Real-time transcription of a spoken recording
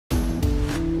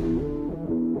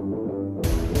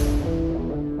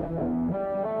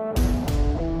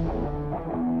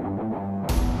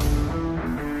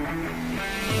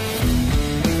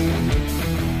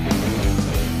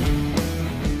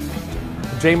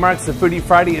J Marks of Foodie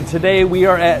Friday, and today we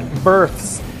are at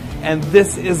Verf's, and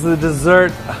this is the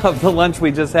dessert of the lunch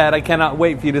we just had. I cannot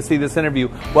wait for you to see this interview.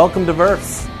 Welcome to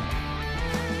Verf's.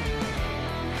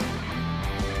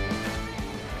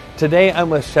 Today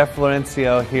I'm with Chef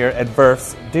Florencio here at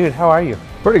Verf's. Dude, how are you?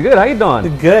 Pretty good. How you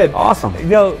doing? Good. Awesome. You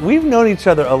know, we've known each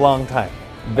other a long time.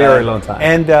 Very long time.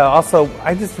 And also,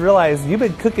 I just realized you've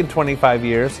been cooking 25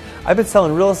 years. I've been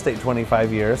selling real estate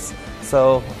 25 years.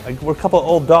 So we're a couple of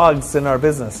old dogs in our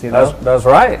business, you know? That's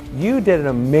right. You did an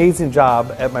amazing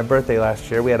job at my birthday last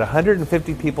year. We had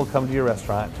 150 people come to your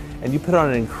restaurant, and you put on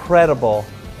an incredible,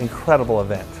 incredible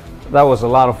event. That was a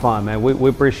lot of fun, man. We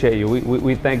appreciate you.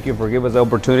 We thank you for giving us the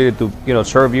opportunity to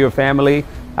serve your family.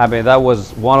 I mean, that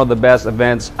was one of the best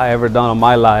events I ever done in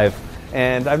my life.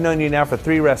 And I've known you now for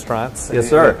 3 restaurants. Yes,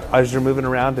 sir. As you're moving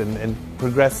around and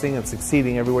progressing and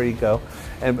succeeding everywhere you go.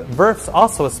 And Verf's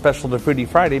also is special to Foodie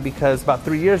Friday because about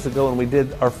 3 years ago when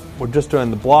we're just doing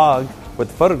the blog with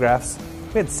the photographs,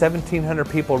 we had 1,700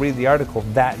 people read the article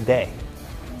that day.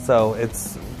 So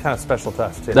it's kind of special to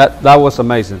us too. That was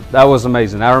amazing. That was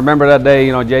amazing. I remember that day,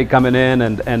 Jay coming in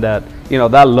and that,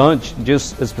 that lunch,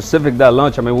 just specific that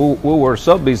lunch. I mean, we were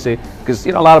so busy because,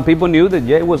 a lot of people knew that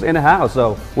Jay was in the house.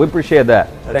 So we appreciate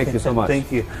that. Thank you so much.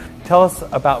 Thank you. Tell us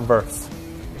about Verf's.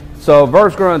 So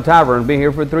Verf's Grill and Tavern, been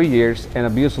here for 3 years, and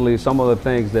obviously some of the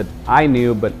things that I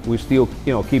knew, but we still,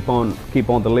 keep on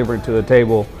delivering to the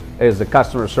table is the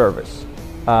customer service.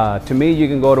 To me, you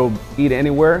can go to eat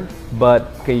anywhere,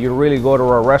 but can you really go to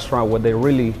a restaurant where they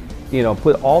really,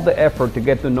 put all the effort to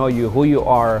get to know you, who you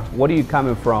are, what are you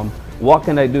coming from, what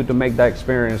can I do to make that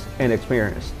experience an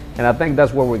experience? And I think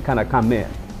that's where we kind of come in.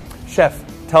 Chef,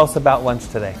 tell us about lunch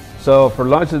today. So for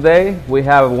lunch today, we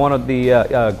have one of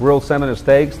the grilled salmon and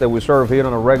steaks that we serve here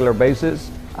on a regular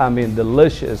basis. I mean,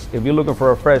 delicious. If you're looking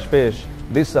for a fresh fish,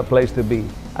 this is a place to be.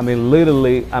 I mean,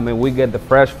 literally, we get the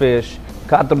fresh fish,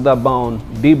 cut through the bone,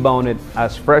 debone it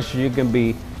as fresh as you can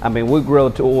be. I mean, we grill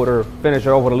it to order, finish it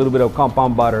off with a little bit of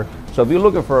compound butter. So if you're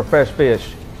looking for a fresh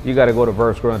fish, you got to go to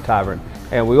Verf's Grill and Tavern.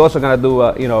 And we're also going to do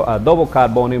a double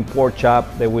cut bone-in pork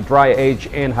chop that we dry age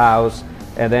in-house.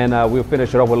 And then we'll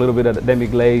finish it off with a little bit of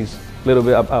demi-glaze, a little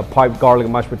bit of piped garlic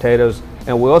mashed potatoes.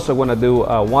 And we're also going to do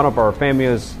one of our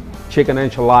famous chicken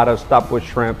enchiladas topped with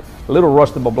shrimp, a little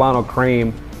roasted poblano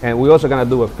cream. And we're also going to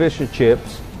do a fish and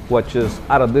chips, which is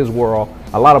out of this world.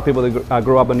 A lot of people that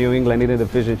grew up in New England eating the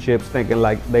fish and chips thinking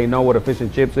like they know what a fish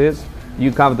and chips is.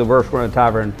 You come to Verf's Grill and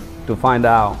Tavern to find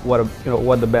out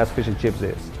what the best fish and chips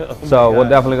is. So we're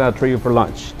definitely going to treat you for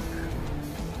lunch.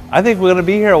 I think we're going to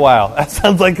be here a while. That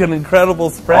sounds like an incredible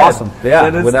spread. Awesome.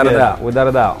 Yeah, without a doubt. Without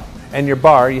a doubt. And your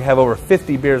bar, you have over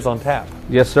 50 beers on tap.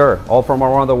 Yes, sir. All from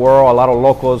around the world, a lot of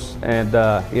locals. And,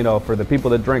 for the people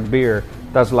that drink beer,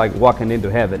 that's like walking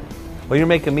into heaven. Well, you're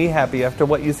making me happy after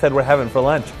what you said we're having for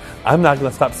lunch. I'm not going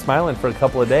to stop smiling for a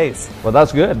couple of days. Well,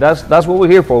 that's good. That's what we're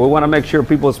here for. We want to make sure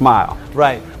people smile.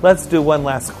 Right. Let's do one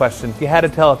last question. If you had to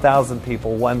tell 1,000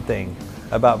 people one thing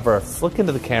about Verf's, look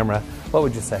into the camera, what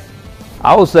would you say?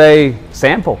 I would say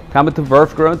sample. Come to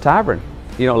Verf's Grill and Tavern.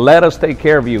 Let us take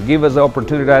care of you. Give us the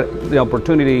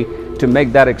opportunity to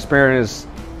make that experience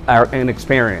an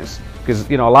experience. Because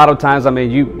a lot of times,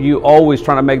 you always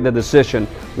trying to make the decision.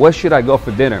 Where should I go for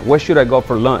dinner? Where should I go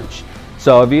for lunch?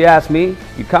 So if you ask me,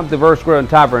 you come to Verf's Grill and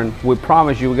Tavern. We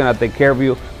promise you we're gonna take care of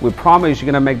you. We promise you're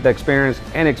gonna make the experience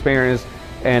an experience.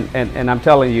 And I'm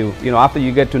telling you, after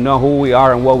you get to know who we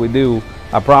are and what we do,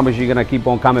 I promise you're gonna keep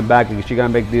on coming back because you're gonna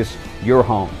make this your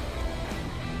home.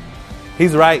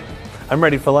 He's right. I'm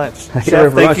ready for lunch.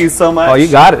 Chef, thank you so much. Oh, you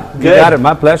got it. Good. You got it.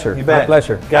 My pleasure. You bet. My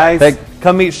pleasure. Guys,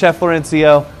 come meet Chef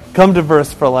Florencio. Come to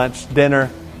Verf's for lunch, dinner,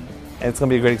 and it's going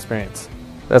to be a great experience.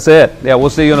 That's it. Yeah, we'll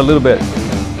see you in a little bit.